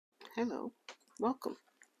Hello, welcome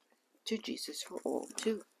to Jesus for All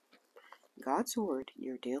 2, God's Word,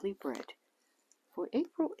 Your Daily Bread, for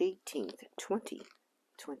April 18th,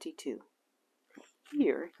 2022.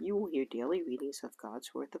 Here you will hear daily readings of God's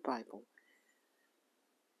Word, the Bible,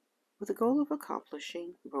 with the goal of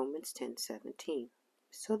accomplishing Romans 10:17.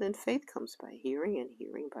 So then faith comes by hearing, and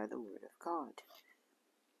hearing by the Word of God.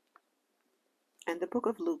 And the book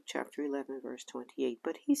of Luke, chapter 11, verse 28,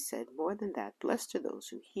 but he said, more than that, blessed are those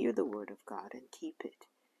who hear the word of God and keep it.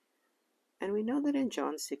 And we know that in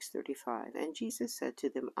John 6:35, and Jesus said to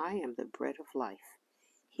them, I am the bread of life.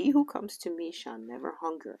 He who comes to me shall never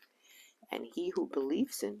hunger, and he who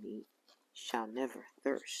believes in me shall never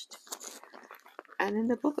thirst. And in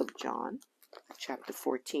the book of John, chapter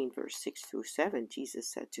 14, verse 6 through 7,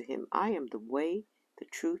 Jesus said to him, I am the way, the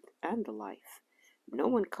truth, and the life. No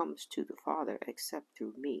one comes to the Father except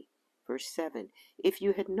through me. Verse 7, if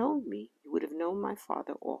you had known me, you would have known my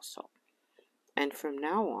Father also. And from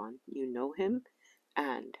now on, you know him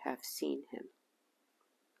and have seen him.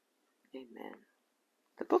 Amen.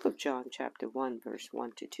 The book of John, chapter 1, verse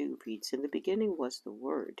 1 to 2 reads, in the beginning was the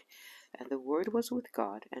Word, and the Word was with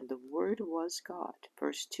God, and the Word was God.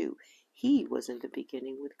 Verse 2, he was in the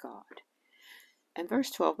beginning with God. And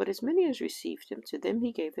verse 12, but as many as received him, to them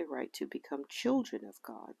he gave the right to become children of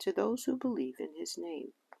God, to those who believe in his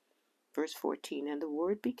name. Verse 14, and the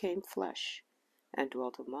Word became flesh and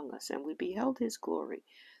dwelt among us, and we beheld his glory,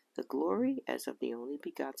 the glory as of the only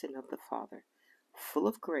begotten of the Father, full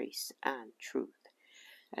of grace and truth.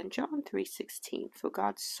 And John 3:16, for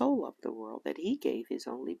God so loved the world that he gave his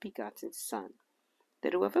only begotten Son,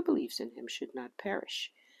 that whoever believes in him should not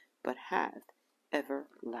perish, but have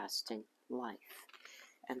everlasting life.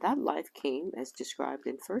 And that life came as described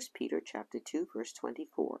in 1 Peter chapter 2, verse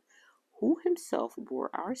 24, who himself bore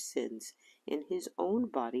our sins in his own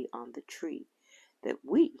body on the tree, that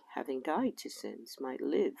we, having died to sins, might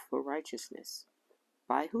live for righteousness,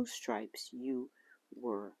 by whose stripes you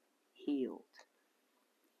were healed.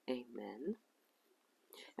 Amen.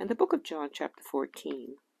 And the book of John chapter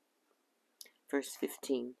 14, verse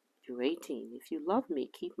 15 through 18, if you love me,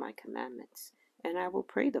 keep my commandments. And I will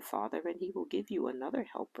pray the Father, and he will give you another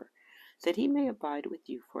helper, that he may abide with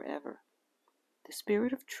you forever. The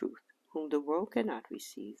Spirit of truth, whom the world cannot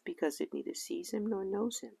receive, because it neither sees him nor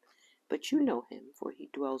knows him. But you know him, for he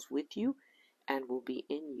dwells with you and will be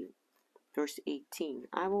in you. Verse 18,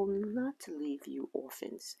 I will not leave you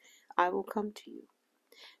orphans, I will come to you.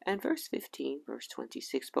 And verse 15, verse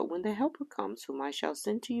 26, but when the Helper comes, whom I shall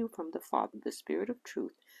send to you from the Father, the Spirit of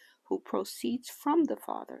truth, who proceeds from the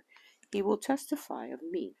Father, he will testify of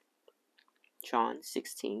me. John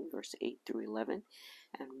 16, verse 8 through 11,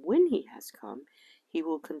 and when he has come, he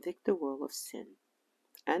will convict the world of sin,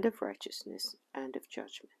 and of righteousness, and of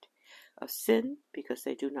judgment. Of sin, because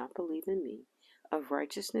they do not believe in me. Of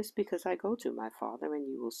righteousness, because I go to my Father, and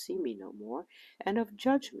you will see me no more. And of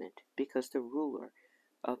judgment, because the ruler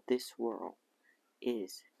of this world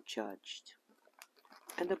is judged.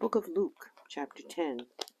 And the book of Luke, chapter 10,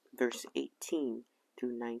 verse 18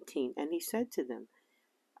 through 19, and he said to them,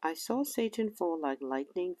 I saw Satan fall like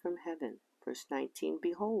lightning from heaven. Verse 19,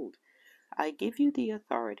 behold, I give you the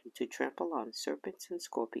authority to trample on serpents and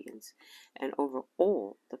scorpions, and over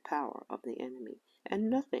all the power of the enemy, and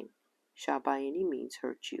nothing shall by any means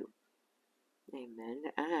hurt you. Amen.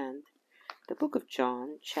 And the book of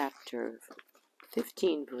John, chapter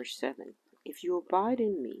 15, verse 7, if you abide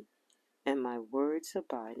in me, and my words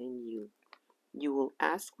abide in you, you will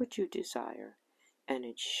ask what you desire, and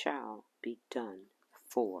it shall be done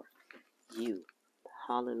for you.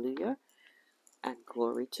 Hallelujah. And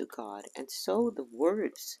glory to God. And so the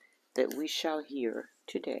words that we shall hear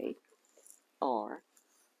today are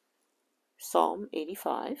Psalm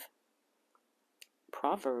 85,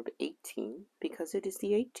 Proverb 18, because it is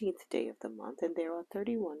the 18th day of the month, and there are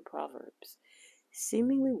 31 Proverbs,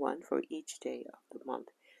 seemingly one for each day of the month.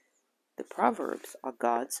 The Proverbs are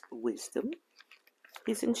God's wisdom,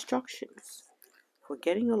 his instructions for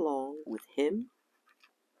getting along with him,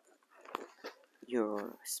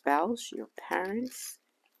 your spouse, your parents,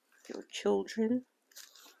 your children,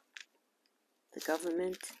 the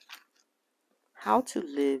government, how to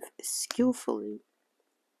live skillfully,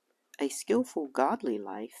 a skillful godly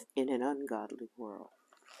life in an ungodly world.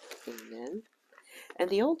 Amen. And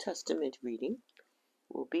the Old Testament reading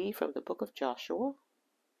will be from the book of Joshua,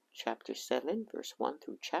 chapter 7, verse 1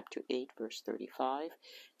 through chapter 8, verse 35.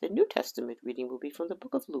 The New Testament reading will be from the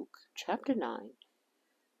book of Luke, chapter 9,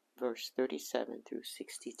 verse 37 through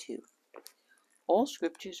 62. All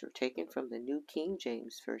scriptures are taken from the New King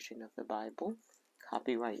James Version of the Bible,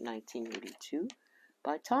 copyright 1982,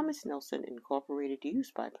 By Thomas Nelson, Incorporated,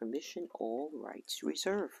 used by permission, all rights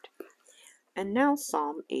reserved. And now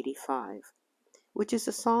Psalm 85, which is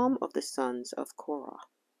a psalm of the sons of Korah,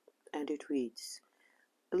 and it reads,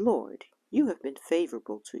 Lord, you have been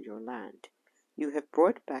favorable to your land. You have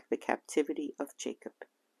brought back the captivity of Jacob.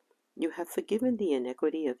 You have forgiven the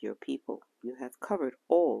iniquity of your people. You have covered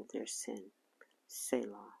all their sin.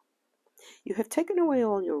 Selah. You have taken away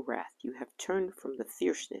all your wrath. You have turned from the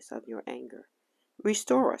fierceness of your anger.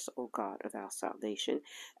 Restore us, O God of our salvation,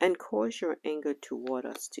 and cause your anger toward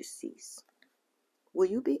us to cease. Will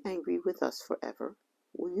you be angry with us forever?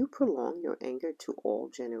 Will you prolong your anger to all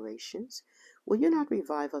generations? Will you not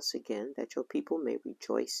revive us again, that your people may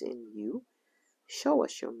rejoice in you? Show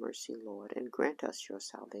us your mercy, Lord, and grant us your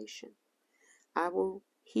salvation. I will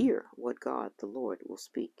hear what God the Lord will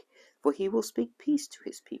speak, for he will speak peace to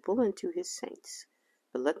his people and to his saints.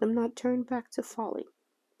 But let them not turn back to folly.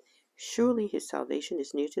 Surely his salvation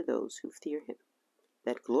is near to those who fear him,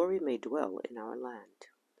 that glory may dwell in our land.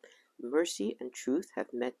 Mercy and truth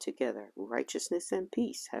have met together, righteousness and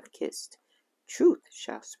peace have kissed. Truth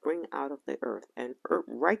shall spring out of the earth, and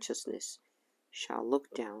righteousness shall look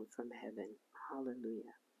down from heaven.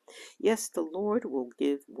 Hallelujah. Yes, the Lord will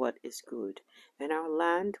give what is good, and our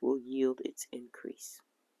land will yield its increase.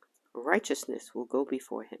 Righteousness will go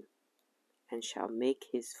before him, and shall make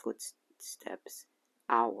his footsteps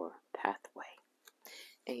our pathway.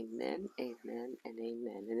 Amen, amen, and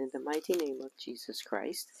amen. And in the mighty name of Jesus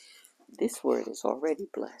Christ, this word is already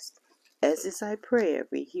blessed, as is I pray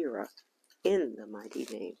every hearer, in the mighty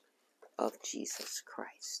name of Jesus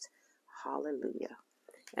Christ. Hallelujah.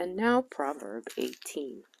 And now Proverb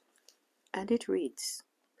 18, and it reads,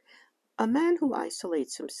 A man who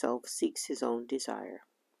isolates himself seeks his own desire.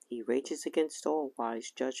 He rages against all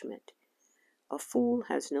wise judgment. A fool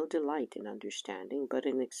has no delight in understanding, but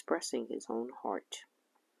in expressing his own heart.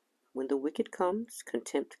 When the wicked comes,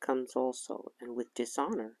 contempt comes also, and with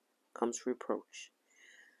dishonor comes reproach.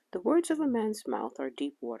 The words of a man's mouth are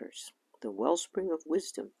deep waters. The wellspring of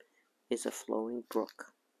wisdom is a flowing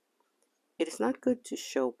brook. It is not good to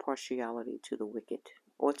show partiality to the wicked,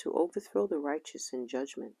 or to overthrow the righteous in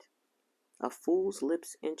judgment. A fool's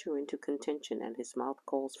lips enter into contention, and his mouth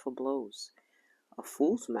calls for blows. A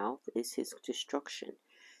fool's mouth is his destruction,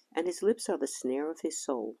 and his lips are the snare of his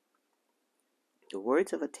soul. The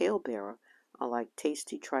words of a talebearer are like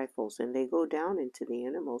tasty trifles, and they go down into the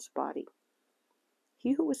innermost body.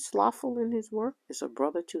 He who is slothful in his work is a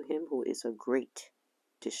brother to him who is a great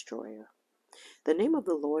destroyer. The name of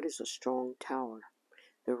the Lord is a strong tower.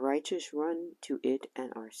 The righteous run to it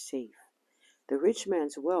and are safe. The rich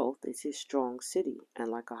man's wealth is his strong city, and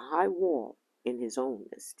like a high wall in his own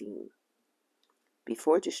esteem.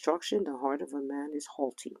 Before destruction the heart of a man is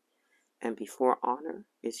haughty, and before honor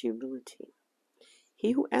is humility.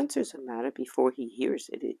 He who answers a matter before he hears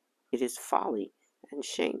it, it is folly and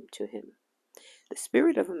shame to him. The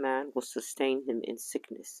spirit of a man will sustain him in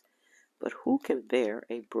sickness, but who can bear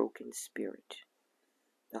a broken spirit?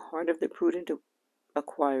 The heart of the prudent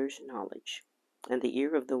acquires knowledge, and the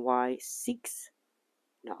ear of the wise seeks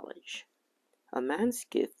knowledge. A man's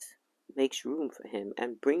gift makes room for him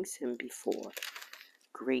and brings him before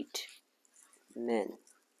great men.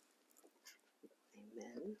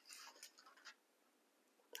 Amen.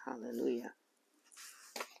 Hallelujah.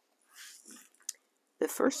 The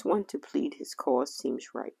first one to plead his cause seems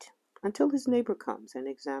right, until his neighbor comes and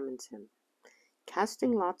examines him.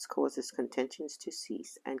 Casting lots causes contentions to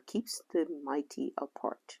cease, and keeps the mighty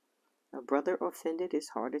apart. A brother offended is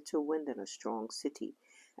harder to win than a strong city,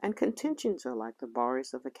 and contentions are like the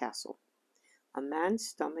bars of a castle. A man's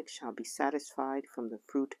stomach shall be satisfied from the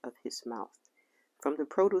fruit of his mouth. From the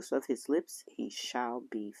produce of his lips he shall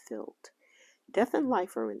be filled. Death and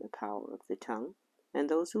life are in the power of the tongue, and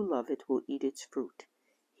those who love it will eat its fruit.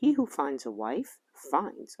 He who finds a wife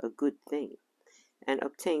finds a good thing, and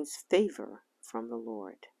obtains favor from the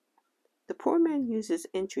Lord. The poor man uses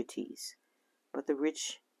entreaties, but the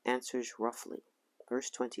rich answers roughly. Verse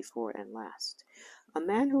 24 and last. A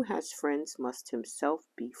man who has friends must himself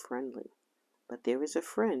be friendly, but there is a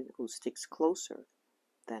friend who sticks closer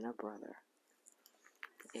than a brother.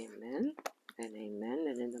 Amen and amen.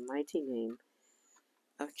 And in the mighty name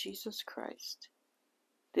of Jesus Christ,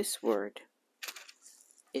 this word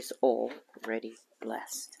is already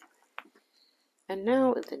blessed. And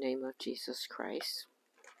now, in the name of Jesus Christ,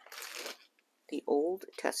 the Old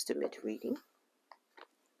Testament reading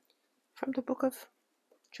from the book of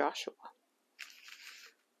Joshua,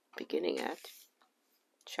 beginning at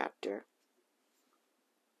chapter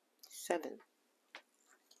 7.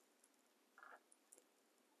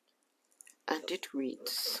 And it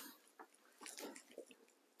reads,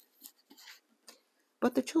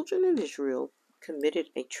 But the children of Israel committed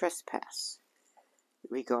a trespass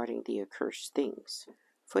regarding the accursed things.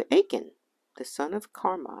 For Achan, the son of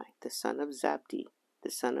Carmi, the son of Zabdi, the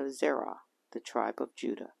son of Zerah, the tribe of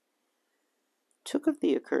Judah, took of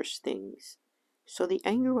the accursed things. So the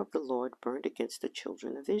anger of the Lord burned against the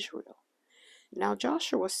children of Israel. Now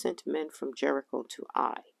Joshua sent men from Jericho to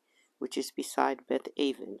Ai, which is beside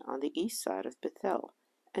Beth-aven, on the east side of Bethel,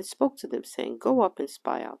 and spoke to them, saying, Go up and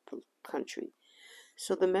spy out the country.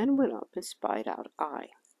 So the men went up and spied out Ai.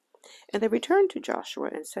 And they returned to Joshua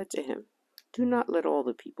and said to him, Do not let all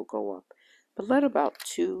the people go up, but let about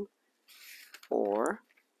 2,000 or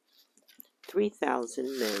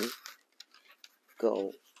 3,000 men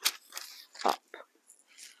go up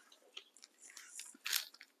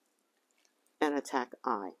and attack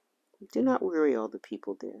Ai. Do not weary all the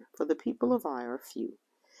people there, for the people of Ai are few.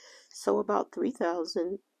 So about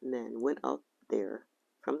 3,000 men went up there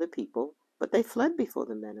from the people, but they fled before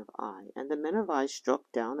the men of Ai. And the men of Ai struck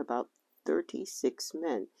down about 36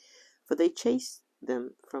 men, for they chased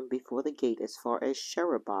them from before the gate as far as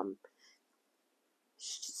Shebarim,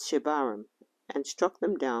 and struck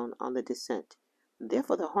them down on the descent.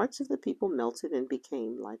 Therefore the hearts of the people melted and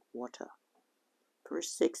became like water. Verse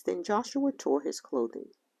 6, Then Joshua tore his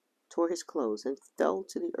clothes, and fell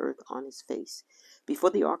to the earth on his face before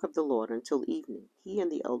the ark of the Lord until evening, he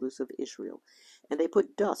and the elders of Israel, and they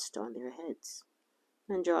put dust on their heads.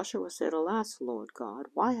 And Joshua said, Alas, Lord God,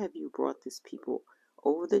 why have you brought this people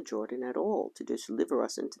over the Jordan at all, to deliver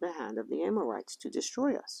us into the hand of the Amorites, to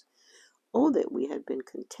destroy us? Oh, that we had been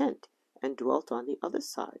content and dwelt on the other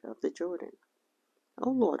side of the Jordan. O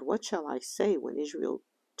Lord, what shall I say when Israel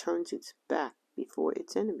turns its back before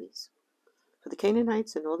its enemies? For the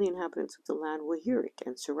Canaanites and all the inhabitants of the land will hear it,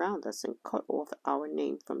 and surround us, and cut off our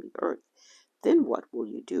name from the earth. Then what will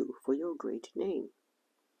you do for your great name?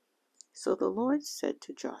 So the Lord said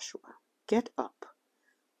to Joshua, Get up.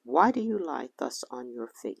 Why do you lie thus on your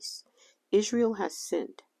face? Israel has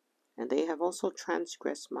sinned, and they have also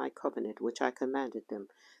transgressed my covenant which I commanded them.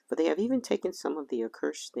 For they have even taken some of the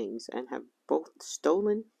accursed things, and have both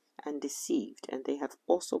stolen and deceived, and they have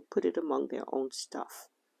also put it among their own stuff.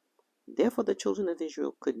 Therefore the children of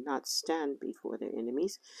Israel could not stand before their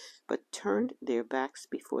enemies, but turned their backs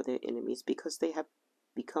before their enemies, because they have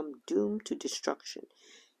become doomed to destruction.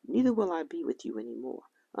 Neither will I be with you any more,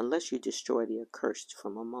 unless you destroy the accursed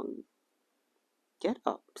from among you. Get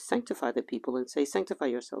up, sanctify the people, and say, Sanctify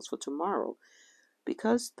yourselves for tomorrow,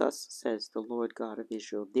 because thus says the Lord God of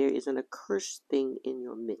Israel, There is an accursed thing in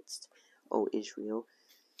your midst, O Israel.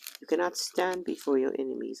 You cannot stand before your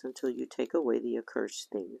enemies until you take away the accursed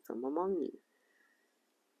thing from among you.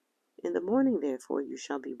 In the morning, therefore, you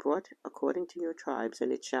shall be brought according to your tribes,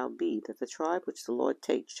 and it shall be that the tribe which the Lord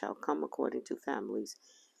takes shall come according to families,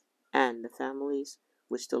 and the families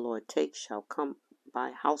which the Lord takes shall come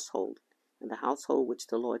by household, and the household which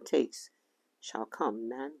the Lord takes shall come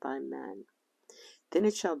man by man. Then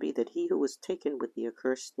it shall be that he who was taken with the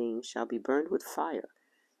accursed thing shall be burned with fire,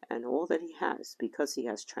 and all that he has, because he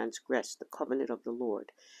has transgressed the covenant of the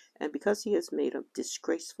Lord, and because he has made a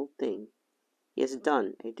disgraceful thing. He has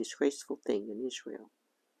done a disgraceful thing in Israel.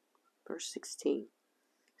 Verse 16.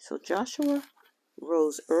 So Joshua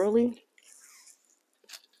rose early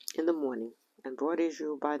in the morning, and brought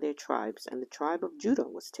Israel by their tribes, and the tribe of Judah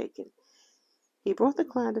was taken. He brought the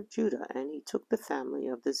clan of Judah, and he took the family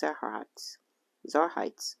of the Zarhites,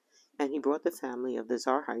 and he brought the family of the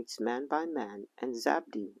Zarhites man by man, and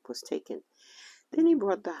Zabdi was taken. Then he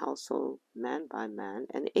brought the household man by man,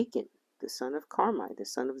 and Achan, the son of Carmi, the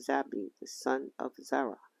son of Zabdi, the son of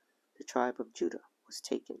Zerah, the tribe of Judah, was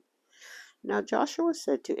taken. Now Joshua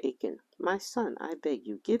said to Achan, My son, I beg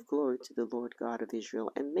you, give glory to the Lord God of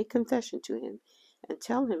Israel, and make confession to him, and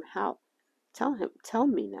tell me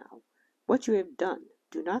now what you have done.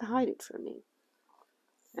 Do not hide it from me.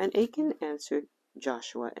 And Achan answered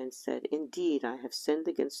Joshua and said, Indeed, I have sinned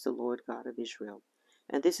against the Lord God of Israel,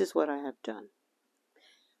 and this is what I have done.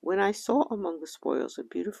 When I saw among the spoils a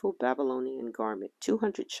beautiful Babylonian garment,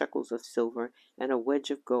 200 shekels of silver, and a wedge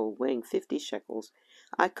of gold weighing 50 shekels,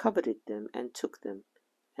 I coveted them and took them.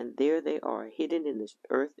 And there they are, hidden in the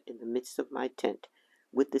earth in the midst of my tent,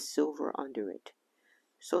 with the silver under it.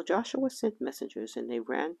 So Joshua sent messengers, and they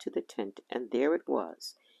ran to the tent, and there it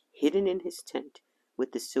was, hidden in his tent,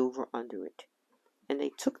 with the silver under it. And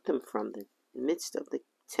they took them from the midst of the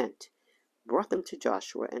tent, brought them to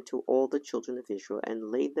Joshua and to all the children of Israel,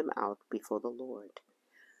 and laid them out before the Lord.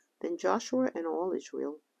 Then Joshua and all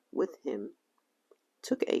Israel with him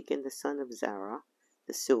took Achan the son of Zerah,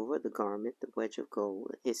 the silver, the garment, the wedge of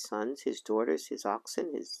gold, his sons, his daughters, his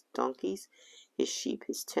oxen, his donkeys, his sheep,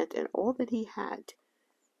 his tent, and all that he had,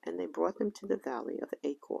 And they brought them to the valley of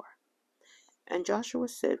Achor. And Joshua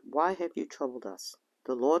said, Why have you troubled us?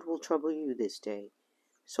 The Lord will trouble you this day.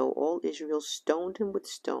 So all Israel stoned him with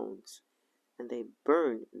stones, and they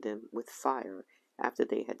burned them with fire after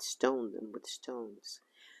they had stoned them with stones.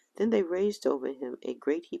 Then they raised over him a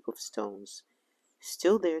great heap of stones,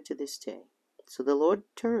 still there to this day. So the Lord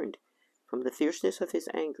turned from the fierceness of his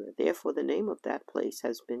anger. Therefore the name of that place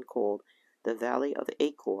has been called the Valley of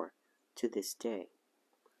Achor to this day.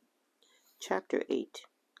 Chapter 8.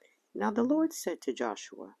 Now the Lord said to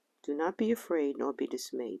Joshua, Do not be afraid nor be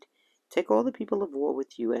dismayed. Take all the people of war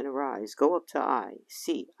with you, and arise, go up to Ai.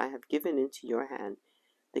 See, I have given into your hand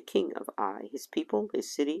the king of Ai, his people,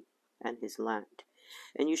 his city, and his land.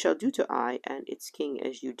 And you shall do to Ai and its king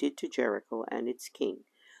as you did to Jericho and its king.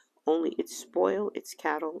 Only its spoil, its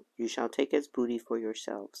cattle, you shall take as booty for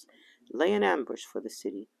yourselves. Lay an ambush for the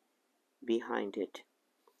city behind it.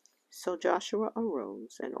 So Joshua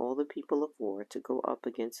arose, and all the people of war, to go up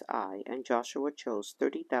against Ai. And Joshua chose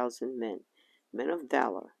 30,000 men, men of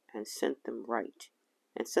valor, and sent them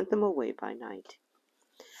away by night.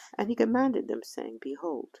 And he commanded them, saying,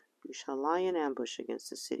 Behold, you shall lie in ambush against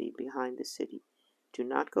the city behind the city. Do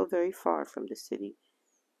not go very far from the city,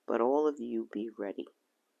 but all of you be ready.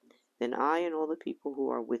 Then I and all the people who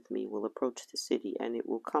are with me will approach the city, and it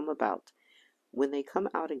will come about, when they come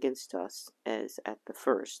out against us, as at the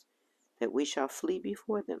first, that we shall flee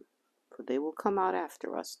before them. For they will come out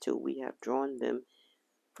after us till we have drawn them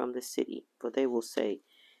from the city. For they will say,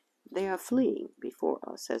 They are fleeing before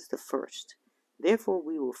us as the first. Therefore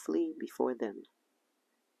we will flee before them.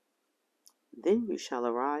 Then you shall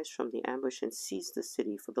arise from the ambush and seize the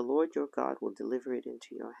city, for the Lord your God will deliver it into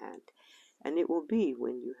your hand. And it will be,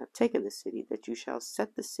 when you have taken the city, that you shall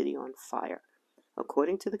set the city on fire.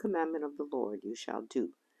 According to the commandment of the Lord you shall do.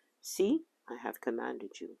 See, I have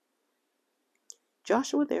commanded you.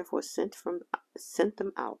 Joshua therefore sent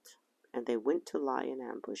them out, and they went to lie in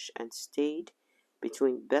ambush, and stayed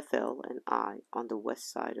between Bethel and Ai, on the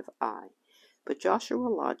west side of Ai. But Joshua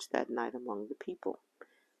lodged that night among the people.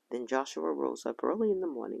 Then Joshua rose up early in the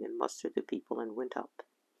morning, and mustered the people, and went up,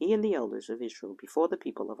 he and the elders of Israel, before the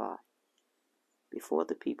people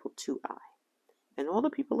to Ai. And all the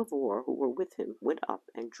people of war who were with him went up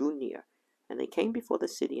and drew near, and they came before the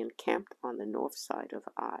city, and camped on the north side of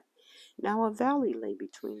Ai. Now a valley lay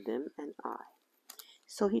between them and Ai.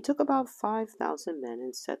 So he took about 5,000 men,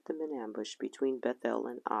 and set them in ambush between Bethel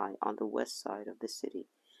and Ai, on the west side of the city.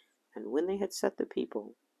 And when they had set the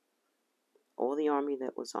people, all the army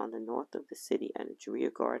that was on the north of the city, and its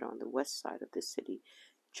rear guard on the west side of the city,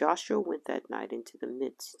 Joshua went that night into the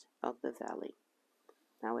midst of the valley.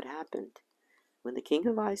 Now it happened, when the king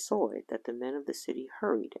of Ai saw it, that the men of the city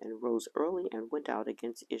hurried, and rose early, and went out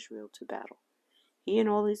against Israel to battle, he and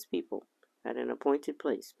all his people, at an appointed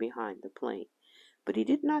place behind the plain. But he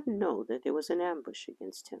did not know that there was an ambush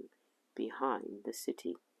against him behind the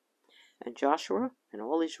city. And Joshua and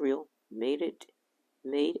all Israel made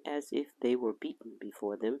as if they were beaten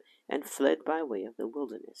before them, and fled by way of the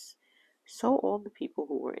wilderness. So all the people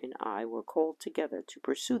who were in Ai were called together to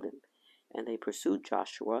pursue them, and they pursued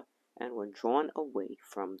Joshua, and were drawn away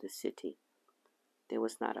from the city. There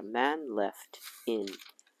was not a man left in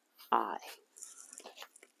Ai.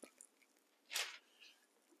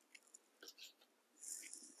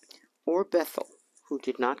 Or Bethel, who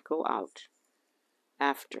did not go out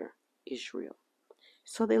after Israel.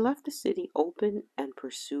 So they left the city open and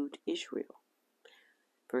pursued Israel.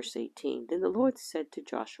 Verse 18, Then the Lord said to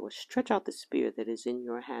Joshua, Stretch out the spear that is in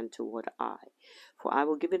your hand toward Ai, for I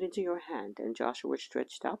will give it into your hand. And Joshua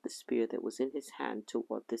stretched out the spear that was in his hand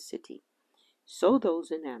toward the city. So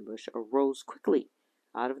those in ambush arose quickly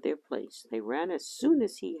out of their place. They ran as soon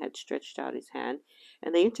as he had stretched out his hand,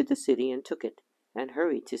 and they entered the city and took it, and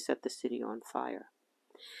hurried to set the city on fire.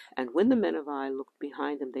 And when the men of Ai looked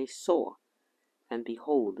behind them, they saw, and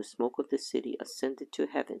behold, the smoke of the city ascended to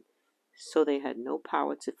heaven. So they had no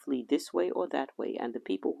power to flee this way or that way, and the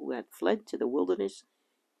people who had fled to the wilderness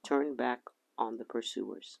turned back on the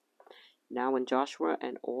pursuers. Now when Joshua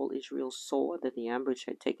and all Israel saw that the ambush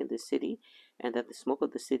had taken the city, and that the smoke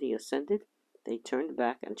of the city ascended, they turned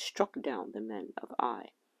back and struck down the men of Ai.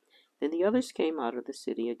 Then the others came out of the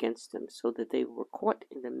city against them, so that they were caught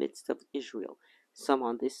in the midst of Israel, some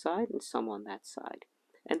on this side and some on that side.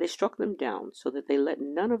 And they struck them down, so that they let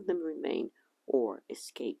none of them remain or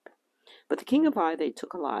escape. But the king of Ai they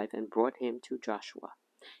took alive, and brought him to Joshua.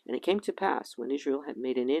 And it came to pass, when Israel had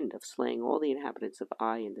made an end of slaying all the inhabitants of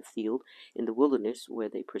Ai in the field, in the wilderness where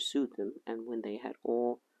they pursued them, and when they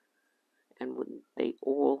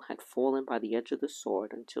all had fallen by the edge of the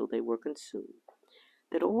sword until they were consumed,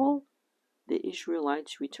 that all the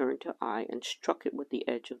Israelites returned to Ai and struck it with the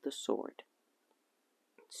edge of the sword.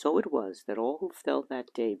 So it was that all who fell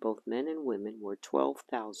that day, both men and women, were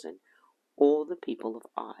 12,000, all the people of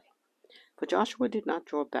Ai. For Joshua did not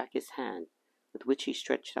draw back his hand, with which he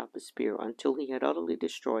stretched out the spear, until he had utterly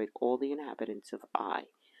destroyed all the inhabitants of Ai.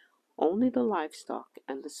 Only the livestock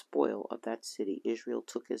and the spoil of that city Israel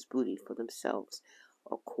took as booty for themselves,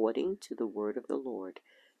 according to the word of the Lord,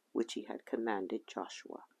 which he had commanded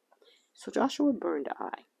Joshua. So Joshua burned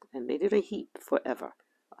Ai, and made it a heap forever,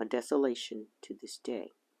 a desolation to this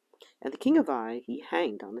day. And the king of Ai he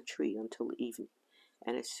hanged on the tree until evening.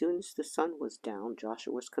 And as soon as the sun was down,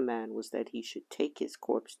 Joshua's command was that he should take his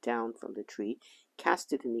corpse down from the tree,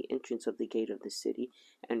 cast it in the entrance of the gate of the city,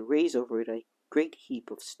 and raise over it a great heap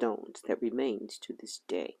of stones that remains to this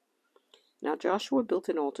day. Now Joshua built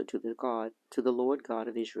an altar to the Lord God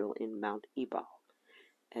of Israel in Mount Ebal,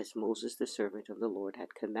 as Moses the servant of the Lord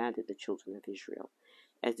had commanded the children of Israel,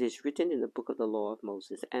 as is written in the book of the law of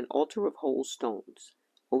Moses, an altar of whole stones,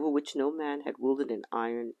 over which no man had wielded an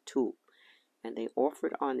iron tool. And they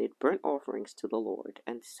offered on it burnt offerings to the Lord,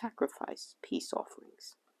 and sacrificed peace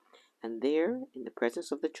offerings. And there, in the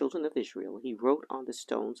presence of the children of Israel, he wrote on the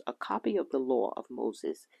stones a copy of the law of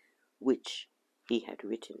Moses, which he had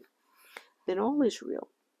written. Then all Israel,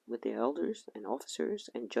 with their elders and officers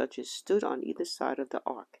and judges, stood on either side of the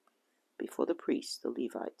ark, before the priests, the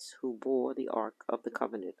Levites, who bore the ark of the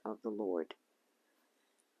covenant of the Lord,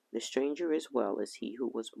 the stranger as well as he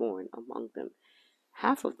who was born among them.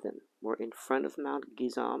 Half of them were in front of Mount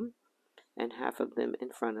Gerizim, and half of them in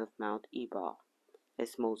front of Mount Ebal,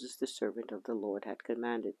 as Moses the servant of the Lord had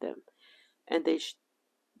commanded them, and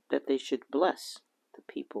that they should bless the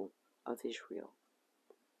people of Israel.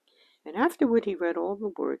 And afterward he read all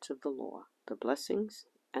the words of the law, the blessings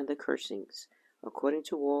and the cursings, according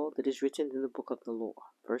to all that is written in the book of the law.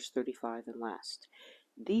 Verse 35 and last.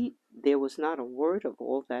 There was not a word of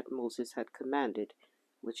all that Moses had commanded,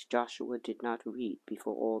 which Joshua did not read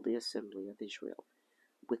before all the assembly of Israel,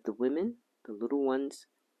 with the women, the little ones,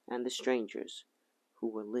 and the strangers who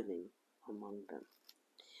were living among them.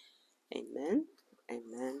 Amen,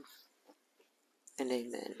 amen, and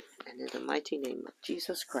amen. And in the mighty name of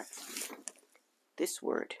Jesus Christ, this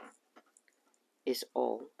word is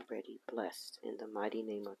already blessed. In the mighty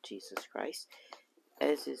name of Jesus Christ,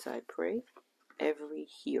 as is, I pray, every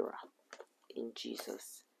hearer in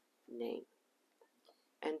Jesus' name.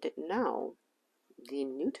 And now, the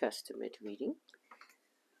New Testament reading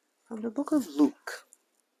from the book of Luke,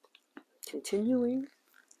 continuing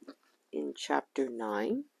in chapter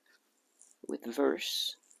 9 with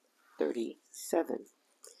verse 37.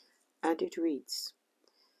 And it reads,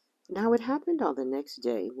 Now it happened on the next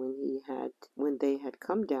day, when they had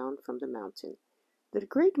come down from the mountain, that a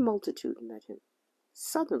great multitude met him.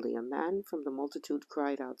 Suddenly a man from the multitude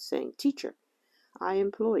cried out, saying, Teacher, I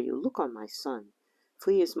implore you, look on my son,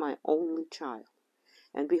 for he is my only child.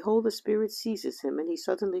 And behold, the spirit seizes him, and he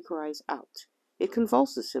suddenly cries out. It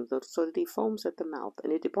convulses him so that he foams at the mouth,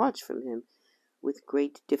 and it departs from him with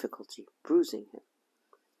great difficulty, bruising him.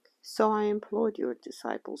 So I implored your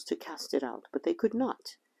disciples to cast it out, but they could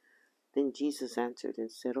not. Then Jesus answered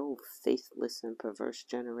and said, O faithless and perverse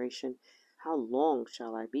generation, how long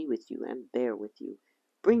shall I be with you and bear with you?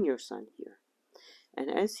 Bring your son here. And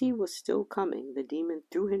as he was still coming, the demon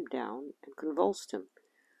threw him down and convulsed him.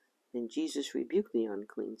 Then Jesus rebuked the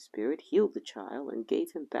unclean spirit, healed the child, and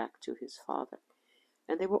gave him back to his father.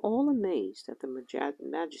 And they were all amazed at the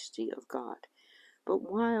majesty of God. But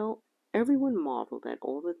while everyone marveled at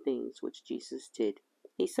all the things which Jesus did,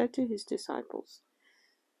 he said to his disciples,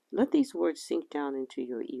 Let these words sink down into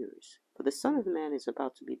your ears, for the Son of Man is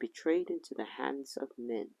about to be betrayed into the hands of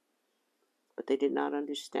men. But they did not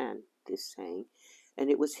understand this saying, and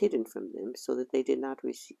it was hidden from them, so that they did not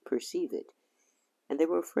perceive it. And they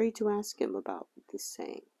were afraid to ask him about this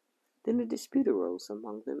saying. Then a dispute arose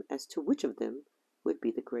among them as to which of them would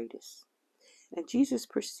be the greatest. And Jesus,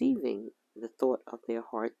 perceiving the thought of their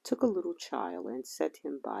heart, took a little child and set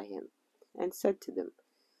him by him, and said to them,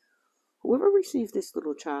 Whoever receives this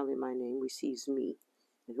little child in my name receives me,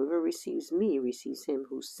 and whoever receives me receives him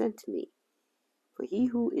who sent me. For he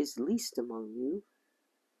who is least among you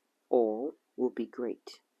all will be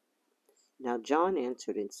great. Now John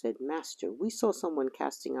answered and said, Master, we saw someone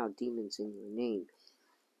casting out demons in your name,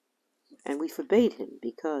 and we forbade him,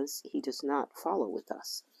 because he does not follow with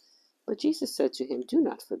us. But Jesus said to him, Do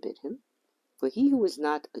not forbid him, for he who is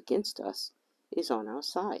not against us is on our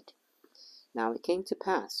side. Now it came to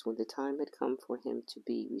pass, when the time had come for him to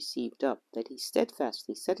be received up, that he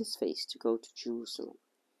steadfastly set his face to go to Jerusalem,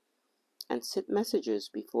 and sent messengers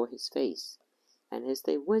before his face, And as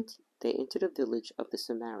they went, they entered a village of the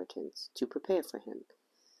Samaritans to prepare for him.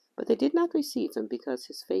 But they did not receive him, because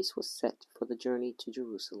his face was set for the journey to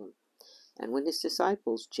Jerusalem. And when his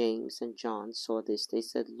disciples, James and John, saw this, they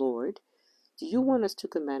said, Lord, do you want us to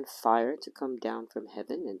command fire to come down from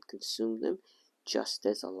heaven and consume them, just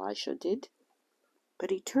as Elisha did? But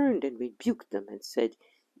he turned and rebuked them and said,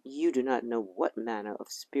 You do not know what manner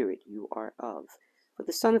of spirit you are of. For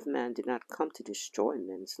the Son of Man did not come to destroy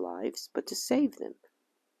men's lives, but to save them.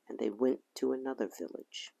 And they went to another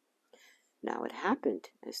village. Now it happened,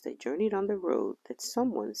 as they journeyed on the road, that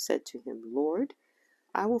someone said to him, Lord,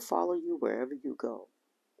 I will follow you wherever you go.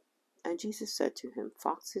 And Jesus said to him,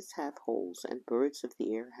 Foxes have holes, and birds of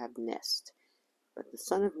the air have nests, but the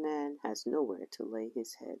Son of Man has nowhere to lay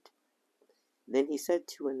his head. Then he said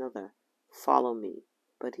to another, Follow me.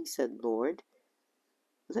 But he said, Lord,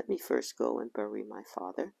 let me first go and bury my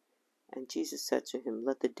father. And Jesus said to him,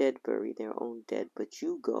 Let the dead bury their own dead, but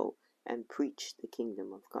you go and preach the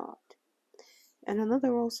kingdom of God. And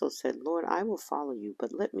another also said, Lord, I will follow you,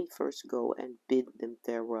 but let me first go and bid them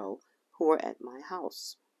farewell who are at my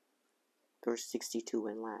house. Verse 62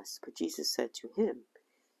 and last. But Jesus said to him,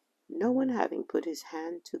 No one having put his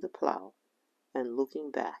hand to the plow and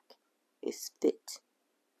looking back is fit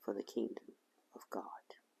for the kingdom of God.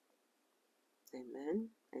 Amen,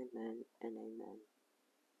 amen, and amen.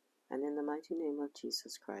 And in the mighty name of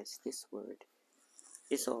Jesus Christ, this word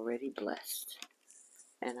is already blessed.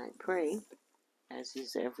 And I pray, as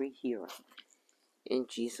is every hearer, in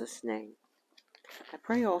Jesus' name. I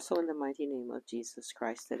pray also in the mighty name of Jesus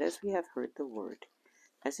Christ that as we have heard the word,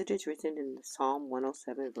 as it is written in Psalm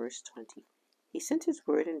 107 verse 20, he sent his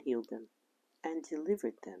word and healed them and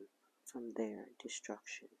delivered them from their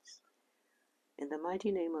destructions. In the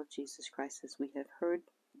mighty name of Jesus Christ, as we have heard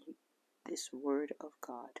this word of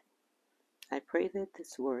God, I pray that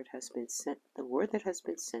this word has been sent, the word that has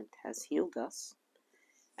been sent has healed us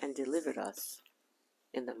and delivered us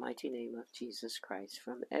in the mighty name of Jesus Christ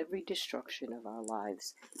from every destruction of our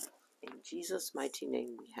lives. In Jesus' mighty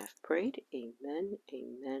name we have prayed. Amen,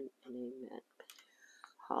 amen, and amen.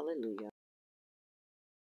 Hallelujah.